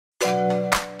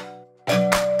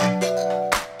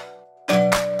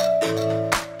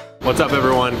What's up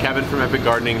everyone, Kevin from Epic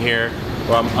Gardening here.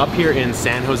 Well, I'm up here in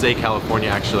San Jose, California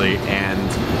actually, and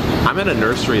I'm at a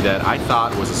nursery that I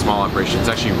thought was a small operation. It's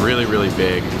actually really, really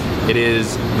big. It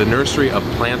is the Nursery of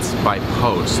Plants by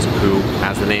Post, who,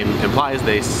 as the name implies,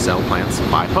 they sell plants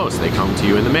by post. They come to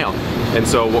you in the mail. And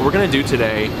so what we're gonna do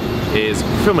today is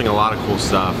filming a lot of cool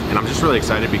stuff, and I'm just really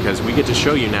excited because we get to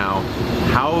show you now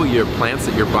how your plants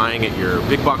that you're buying at your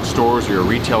big box stores or your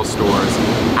retail stores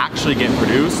actually get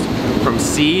produced, from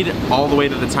seed all the way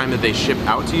to the time that they ship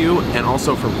out to you, and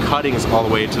also from cuttings all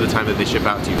the way to the time that they ship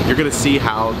out to you. You're gonna see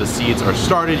how the seeds are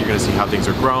started, you're gonna see how things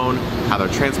are grown, how they're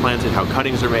transplanted, how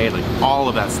cuttings are made, like all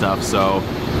of that stuff, so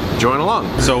join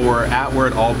along. So we're at where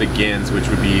it all begins, which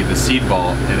would be the seed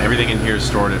vault, and everything in here is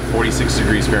stored at 46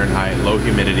 degrees Fahrenheit, low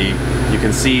humidity. You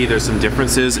can see there's some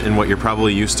differences in what you're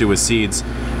probably used to with seeds.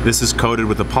 This is coated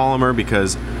with a polymer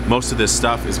because most of this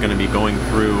stuff is going to be going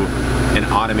through an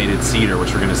automated seeder,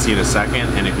 which we're going to see in a second.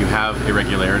 And if you have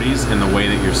irregularities in the way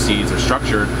that your seeds are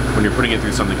structured, when you're putting it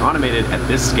through something automated at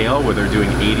this scale where they're doing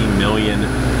 80 million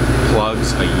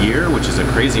plugs a year, which is a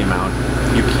crazy amount,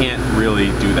 you can't really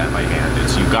do that by hand.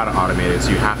 You've got to automate it, so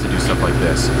you have to do stuff like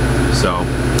this. So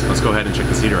let's go ahead and check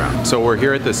the seeder out. So we're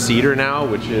here at the seeder now,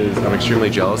 which is I'm extremely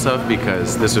jealous of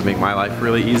because this would make my life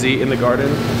really easy in the garden.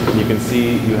 You can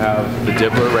see you have the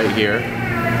dibbler right here,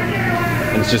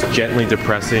 and it's just gently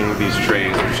depressing these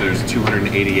trays, which is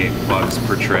 288 plugs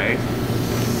per tray.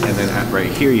 And then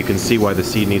right here you can see why the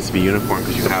seed needs to be uniform,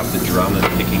 because you have the drum that's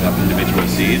picking up individual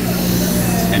seed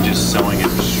and just sowing it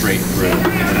straight through. And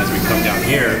then as we come down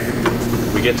here,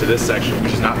 we get to this section,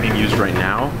 which is not being used right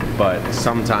now, but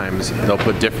sometimes they'll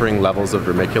put differing levels of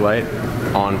vermiculite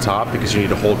on top because you need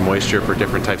to hold moisture for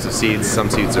different types of seeds. Some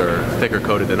seeds are thicker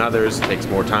coated than others, it takes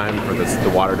more time for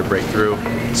the water to break through,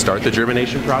 start the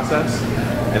germination process.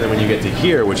 And then when you get to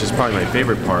here, which is probably my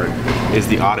favorite part, is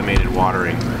the automated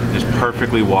watering. It just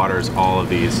perfectly waters all of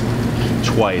these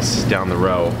twice down the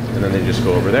row, and then they just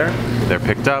go over there, they're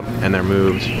picked up, and they're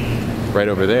moved right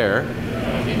over there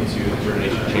into the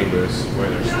germination chambers where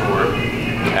they're stored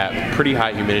at pretty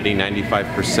high humidity,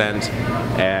 95%,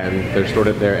 and they're stored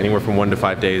up there anywhere from 1 to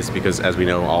 5 days because, as we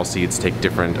know, all seeds take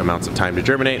different amounts of time to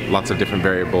germinate, lots of different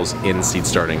variables in seed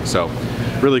starting. So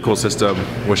really cool system.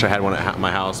 Wish I had one at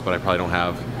my house, but I probably don't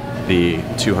have the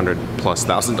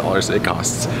 $200,000+ it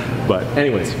costs. But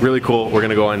anyways, really cool. We're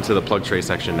gonna go into the plug tray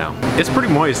section now. It's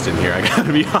pretty moist in here, I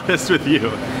gotta be honest with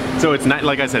you. So it's not,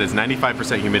 like I said, it's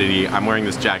 95% humidity. I'm wearing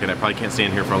this jacket, I probably can't stay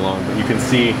in here for long, but you can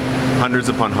see hundreds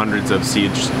upon hundreds of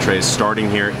seed trays starting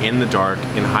here in the dark,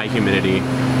 in high humidity,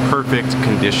 perfect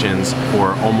conditions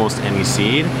for almost any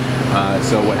seed.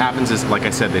 So what happens is, like I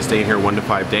said, they stay in here 1 to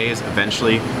 5 days.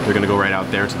 Eventually, they're gonna go right out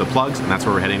there to the plugs, and that's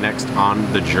where we're heading next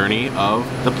on the journey of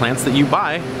the plants that you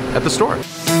buy at the store.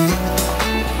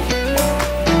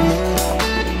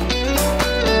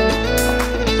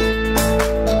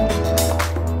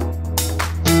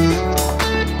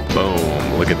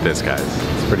 Boom, look at this, guys.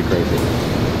 It's pretty crazy.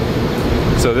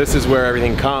 So this is where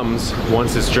everything comes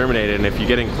once it's germinated, and if you're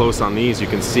getting close on these, you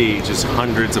can see just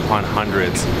hundreds upon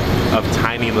hundreds of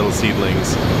tiny little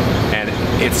seedlings. And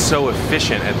it's so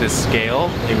efficient at this scale.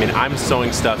 I mean, I'm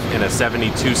sowing stuff in a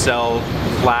 72 cell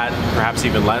flat, perhaps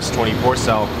even less, 24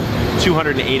 cell,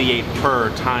 288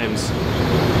 per times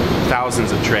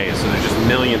thousands of trays. So there's just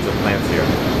millions of plants here.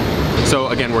 So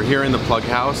again, we're here in the plug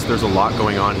house. There's a lot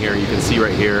going on here. You can see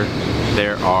right here,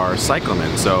 there are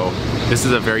cyclamen. So this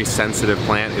is a very sensitive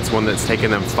plant. It's one that's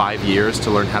taken them 5 years to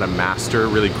learn how to master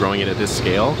really growing it at this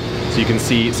scale. So you can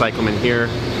see cyclamen here,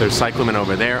 there's cyclamen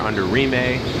over there under Rime,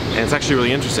 and it's actually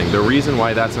really interesting. The reason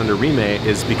why that's under Rime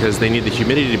is because they need the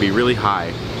humidity to be really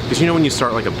high. Because you know when you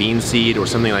start like a bean seed or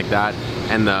something like that,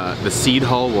 and the seed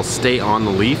hull will stay on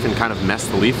the leaf and kind of mess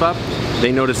the leaf up,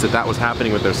 they noticed that that was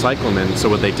happening with their cyclamen. So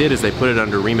what they did is they put it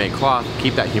under Rime cloth,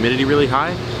 keep that humidity really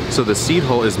high, so the seed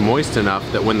hull is moist enough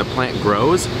that when the plant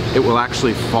grows, it will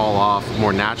actually fall off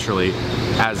more naturally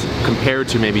as compared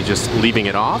to maybe just leaving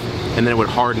it off, and then it would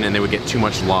harden and they would get too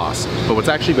much loss. But what's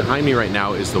actually behind me right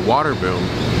now is the water boom,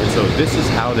 and so this is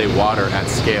how they water at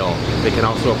scale. They can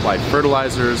also apply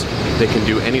fertilizers, they can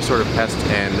do any sort of pest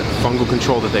and fungal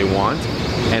control that they want,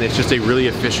 and it's just a really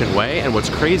efficient way. And what's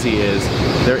crazy is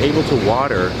they're able to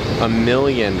water 1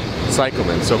 million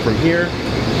cyclamen. So from here,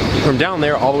 from down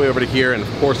there all the way over to here, and of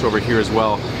course over here as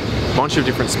well, a bunch of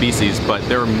different species, but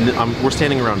there are, we're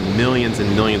standing around millions and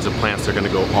millions of plants. They're gonna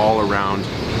go all around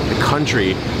the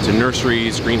country to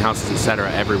nurseries, greenhouses,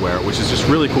 etc., everywhere, which is just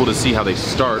really cool to see how they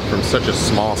start from such a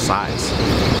small size.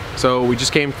 So we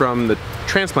just came from the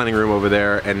transplanting room over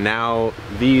there, and now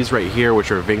these right here, which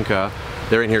are vinca,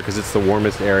 they're in here because it's the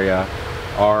warmest area.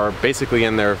 are basically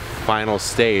in their final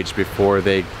stage before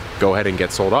they go ahead and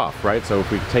get sold off, right? So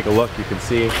if we take a look, you can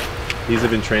see these have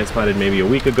been transplanted maybe a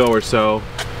week ago or so.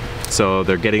 So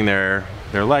they're getting their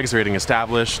legs are getting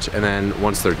established, and then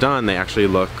once they're done, they actually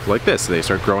look like this. They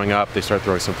start growing up, they start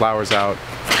throwing some flowers out,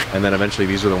 and then eventually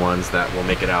these are the ones that will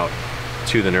make it out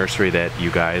to the nursery that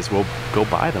you guys will go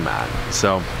buy them at.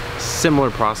 So similar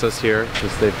process here,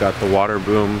 just they've got the water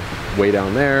boom way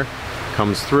down there,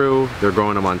 comes through, they're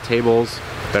growing them on tables,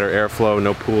 better airflow,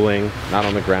 no pooling, not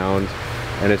on the ground,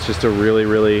 and it's just a really,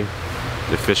 really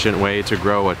efficient way to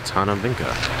grow a ton of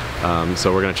vinca.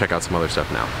 So we're gonna check out some other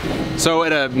stuff now. So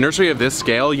at a nursery of this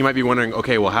scale, you might be wondering,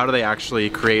 okay, well, how do they actually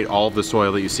create all of the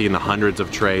soil that you see in the hundreds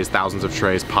of trays, thousands of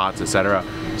trays, pots, etc.?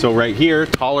 So right here,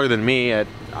 taller than me, it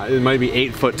might be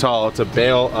 8 foot tall, it's a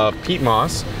bale of peat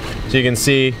moss. So you can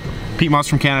see peat moss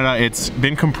from Canada. It's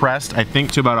been compressed, I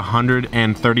think, to about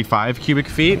 135 cubic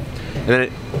feet. And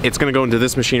then it's gonna go into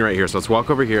this machine right here. So let's walk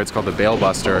over here. It's called the bale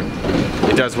buster.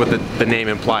 It does what the name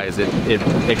implies. It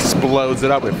explodes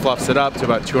it up, it fluffs it up to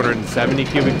about 270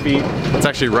 cubic feet. It's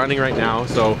actually running right now,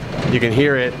 so you can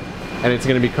hear it. And it's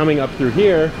gonna be coming up through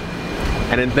here,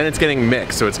 and then it's getting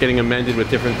mixed. So it's getting amended with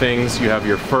different things. You have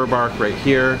your fir bark right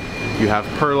here. You have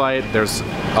perlite. There's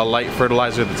a light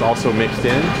fertilizer that's also mixed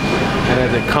in. And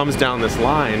as it comes down this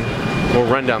line,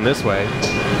 we'll run down this way.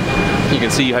 You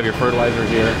can see you have your fertilizer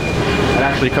here. And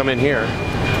actually come in here,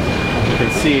 you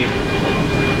can see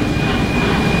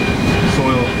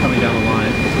soil coming down the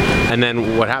line. And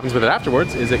then what happens with it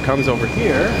afterwards is it comes over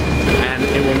here and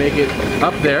it will make it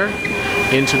up there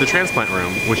into the transplant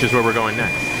room, which is where we're going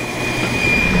next.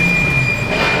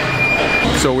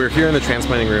 So we're here in the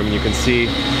transplanting room, and you can see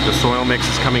the soil mix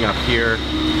is coming up here.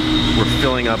 We're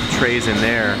filling up trays in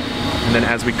there. And then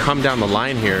as we come down the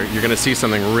line here, you're gonna see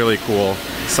something really cool.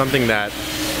 Something that,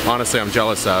 honestly, I'm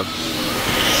jealous of.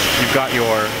 You've got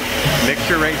your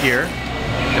mixture right here.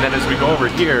 And then as we go over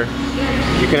here,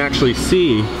 you can actually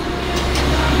see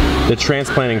the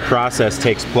transplanting process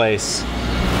takes place.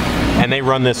 And they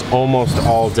run this almost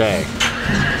all day.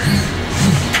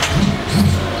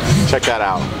 Check that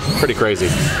out, pretty crazy.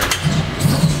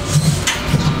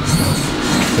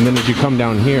 And then as you come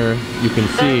down here, you can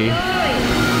see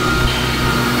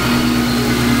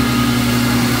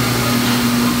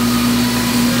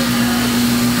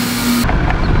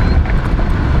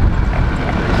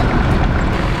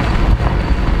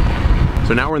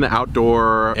so now we're in the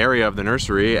outdoor area of the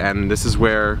nursery, and this is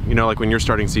where, you know, like when you're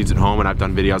starting seeds at home, and I've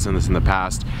done videos on this in the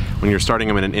past, when you're starting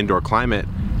them in an indoor climate,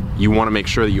 you want to make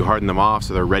sure that you harden them off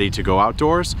so they're ready to go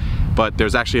outdoors. But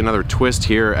there's actually another twist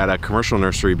here at a commercial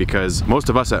nursery, because most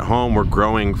of us at home, we're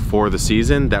growing for the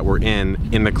season that we're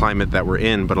in the climate that we're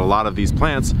in, but a lot of these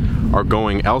plants are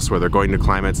going elsewhere. They're going to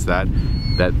climates that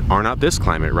are not this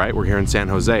climate, right? We're here in San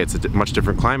Jose. It's a much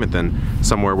different climate than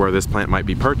somewhere where this plant might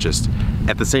be purchased.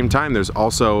 At the same time, there's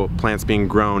also plants being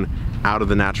grown out of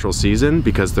the natural season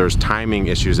because there's timing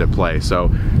issues at play. So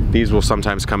these will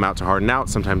sometimes come out to harden out,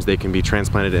 sometimes they can be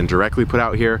transplanted and directly put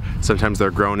out here, sometimes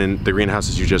they're grown in the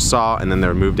greenhouses you just saw, and then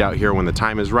they're moved out here when the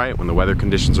time is right, when the weather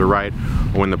conditions are right,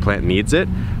 or when the plant needs it.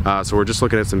 So we're just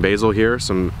looking at some basil here,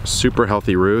 some super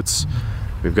healthy roots.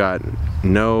 We've got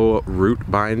no root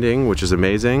binding, which is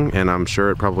amazing, and I'm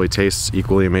sure it probably tastes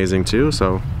equally amazing too,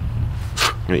 so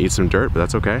I'm gonna eat some dirt, but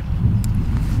that's okay.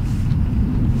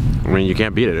 I mean, you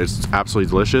can't beat it. It's absolutely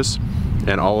delicious.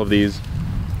 And all of these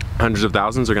hundreds of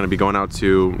thousands are gonna be going out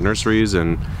to nurseries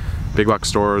and big box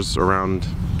stores around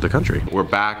the country. We're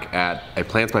back at a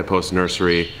Plants by Post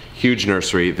nursery, huge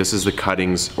nursery. This is the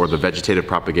cuttings or the vegetative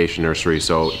propagation nursery.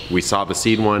 So we saw the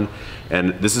seed one,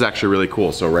 and this is actually really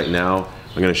cool. So right now,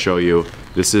 I'm gonna show you,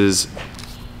 this is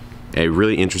a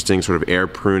really interesting sort of air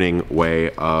pruning way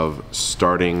of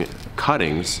starting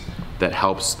cuttings that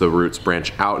helps the roots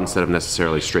branch out instead of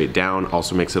necessarily straight down.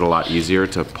 Also makes it a lot easier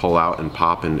to pull out and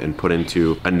pop and put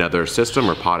into another system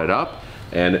or pot it up.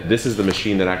 And this is the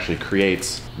machine that actually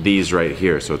creates these right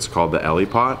here. So it's called the Ellie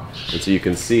pot. And so you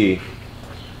can see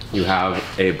you have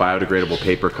a biodegradable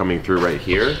paper coming through right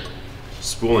here,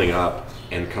 spooling up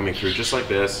and coming through just like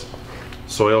this.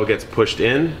 Soil gets pushed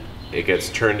in, it gets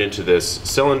turned into this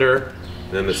cylinder,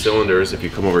 and then the cylinders, if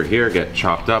you come over here, get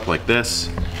chopped up like this.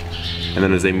 And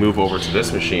then as they move over to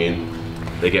this machine,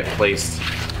 they get placed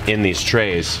in these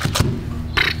trays,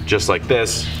 just like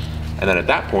this. And then at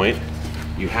that point,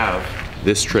 you have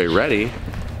this tray ready,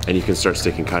 and you can start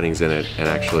sticking cuttings in it and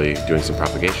actually doing some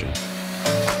propagation.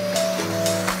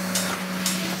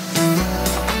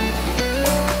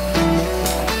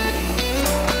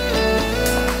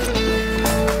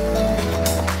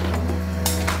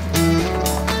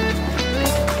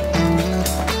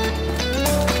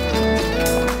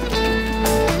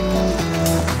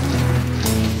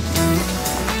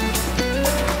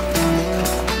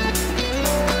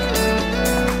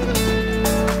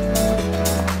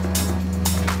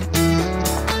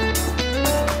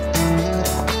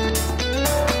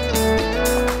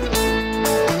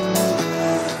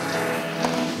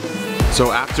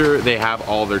 So after they have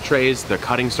all their trays, the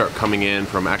cuttings start coming in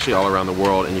from actually all around the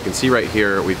world, and you can see right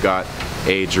here we've got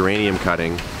a geranium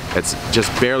cutting that's just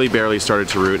barely started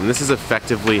to root, and this is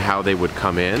effectively how they would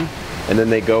come in. And then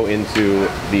they go into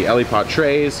the Elipot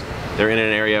trays. They're in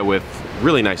an area with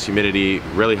really nice humidity,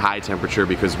 really high temperature,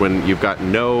 because when you've got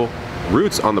no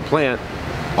roots on the plant,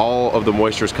 all of the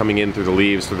moisture is coming in through the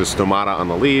leaves, through the stomata on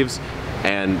the leaves,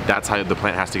 and that's how the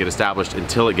plant has to get established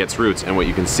until it gets roots. And what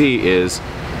you can see is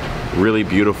really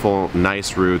beautiful,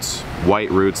 nice roots,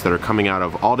 white roots that are coming out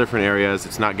of all different areas.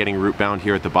 It's not getting root bound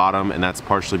here at the bottom, and that's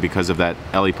partially because of that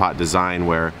Elipot design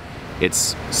where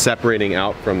it's separating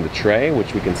out from the tray,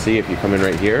 which we can see if you come in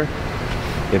right here.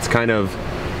 It's kind of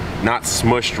not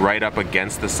smushed right up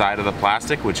against the side of the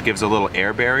plastic, which gives a little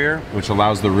air barrier, which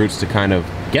allows the roots to kind of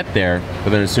get there,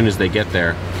 but then as soon as they get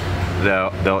there,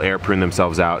 they'll air prune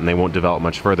themselves out and they won't develop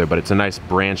much further, but it's a nice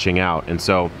branching out. And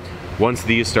so once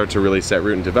these start to really set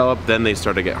root and develop, then they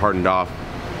start to get hardened off.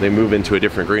 They move into a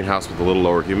different greenhouse with a little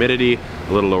lower humidity,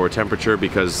 a little lower temperature,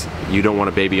 because you don't want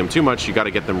to baby them too much. You got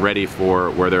to get them ready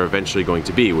for where they're eventually going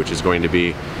to be, which is going to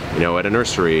be, you know, at a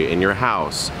nursery, in your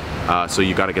house. So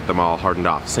you got to get them all hardened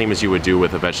off, same as you would do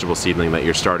with a vegetable seedling that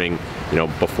you're starting, you know,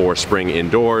 before spring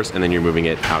indoors, and then you're moving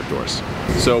it outdoors.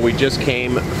 So we just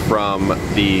came from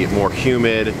the more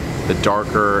humid, the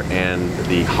darker, and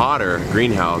the hotter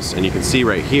greenhouse, and you can see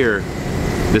right here,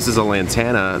 this is a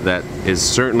lantana that is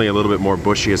certainly a little bit more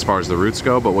bushy as far as the roots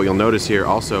go, but what you'll notice here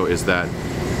also is that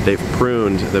they've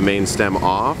pruned the main stem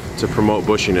off to promote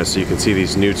bushiness, so you can see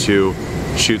these new two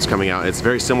shoots coming out. It's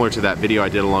very similar to that video I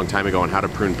did a long time ago on how to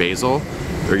prune basil,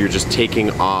 where you're just taking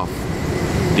off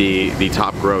the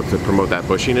top growth to promote that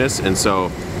bushiness. And so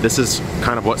this is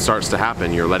kind of what starts to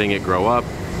happen. You're letting it grow up,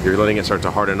 you're letting it start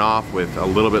to harden off with a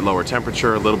little bit lower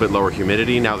temperature, a little bit lower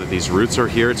humidity, now that these roots are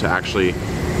here to actually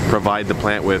provide the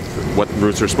plant with what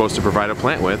roots are supposed to provide a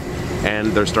plant with. And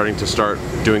they're starting to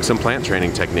doing some plant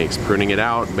training techniques, pruning it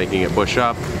out, making it bush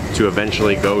up, to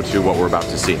eventually go to what we're about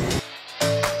to see.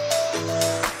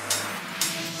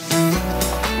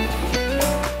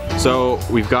 So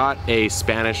we've got a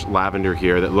Spanish lavender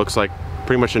here that looks like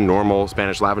pretty much a normal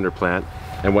Spanish lavender plant.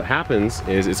 And what happens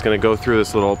is it's going to go through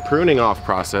this little pruning off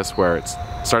process where it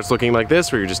starts looking like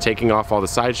this, where you're just taking off all the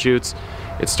side shoots.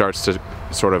 It starts to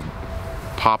sort of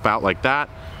pop out like that.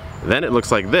 Then it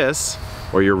looks like this,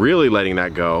 where you're really letting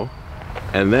that go.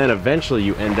 And then eventually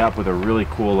you end up with a really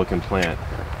cool looking plant.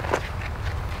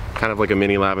 Kind of like a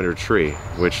mini lavender tree,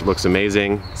 which looks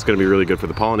amazing. It's gonna be really good for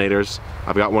the pollinators.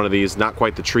 I've got one of these, not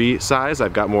quite the tree size.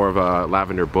 I've got more of a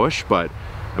lavender bush, but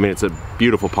I mean, it's a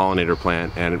beautiful pollinator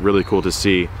plant, and really cool to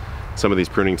see some of these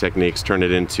pruning techniques turn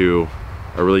it into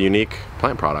a really unique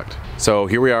plant product. So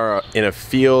here we are in a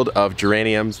field of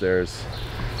geraniums. There's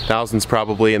thousands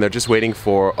probably, and they're just waiting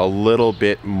for a little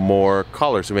bit more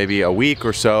color. So maybe a week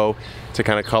or so to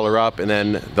kind of color up, and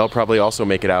then they'll probably also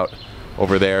make it out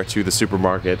over there to the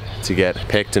supermarket to get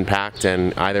picked and packed,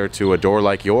 and either to a door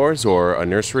like yours or a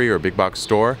nursery or a big box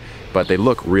store. But they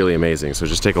look really amazing, so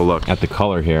just take a look at the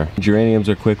color here. Geraniums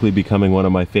are quickly becoming one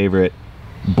of my favorite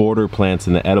border plants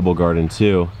in the edible garden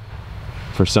too,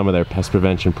 for some of their pest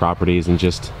prevention properties and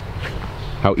just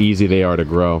how easy they are to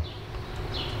grow.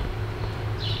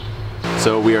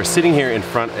 So we are sitting here in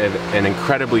front of an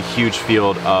incredibly huge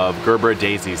field of Gerbera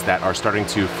daisies that are starting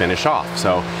to finish off.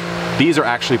 So these are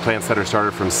actually plants that are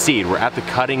started from seed. We're at the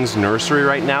cuttings nursery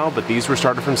right now, but these were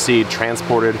started from seed,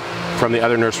 transported from the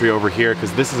other nursery over here,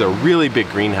 because this is a really big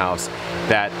greenhouse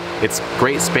that it's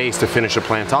great space to finish a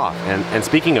plant off. And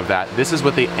speaking of that, this is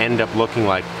what they end up looking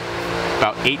like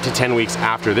about 8 to 10 weeks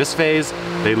after this phase.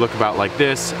 They look about like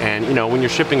this. And you know, when you're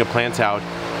shipping a plant out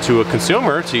to a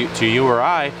consumer, to you or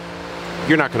I,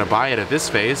 you're not going to buy it at this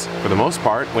phase for the most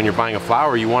part. When you're buying a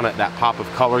flower, you want that pop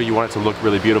of color, you want it to look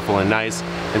really beautiful and nice.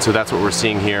 And so that's what we're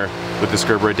seeing here with this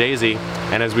Gerbera daisy.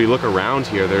 And as we look around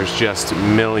here, there's just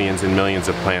millions and millions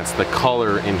of plants. The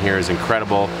color in here is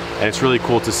incredible, and it's really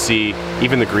cool to see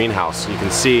even the greenhouse. You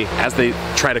can see as they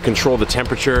try to control the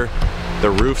temperature, the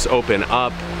roofs open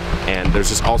up, and there's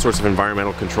just all sorts of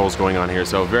environmental controls going on here.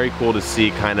 So very cool to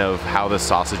see kind of how the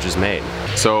sausage is made.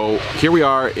 So here we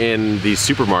are in the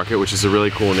supermarket, which is a really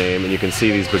cool name, and you can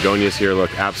see these begonias here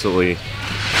look absolutely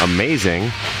amazing.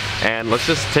 And let's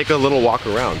just take a little walk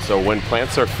around. So when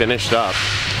plants are finished up,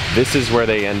 this is where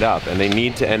they end up, and they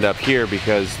need to end up here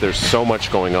because there's so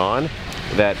much going on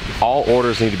that all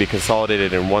orders need to be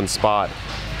consolidated in one spot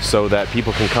so that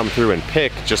people can come through and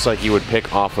pick just like you would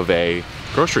pick off of a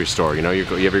grocery store. You know, you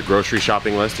have your grocery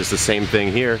shopping list. It's the same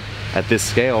thing here at this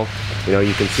scale. You know,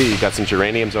 you can see you've got some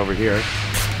geraniums over here.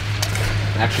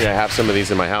 Actually, I have some of these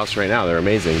in my house right now. They're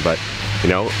amazing, but you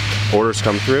know, orders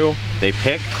come through, they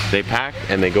pick, they pack,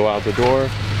 and they go out the door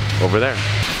over there.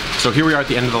 So here we are at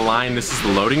the end of the line. This is the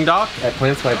loading dock at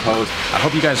Plants by Post. I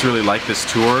hope you guys really like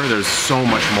this tour. There's so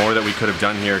much more that we could have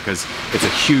done here because it's a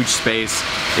huge space.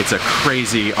 It's a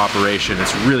crazy operation.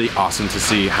 It's really awesome to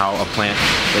see how a plant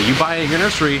that you buy at your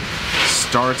nursery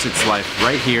starts its life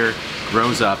right here,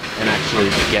 grows up, and actually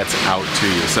gets out to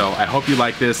you. So I hope you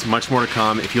like this. Much more to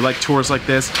come. If you like tours like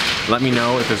this, let me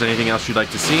know if there's anything else you'd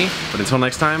like to see. But until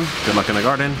next time, good luck in the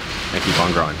garden and keep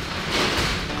on growing.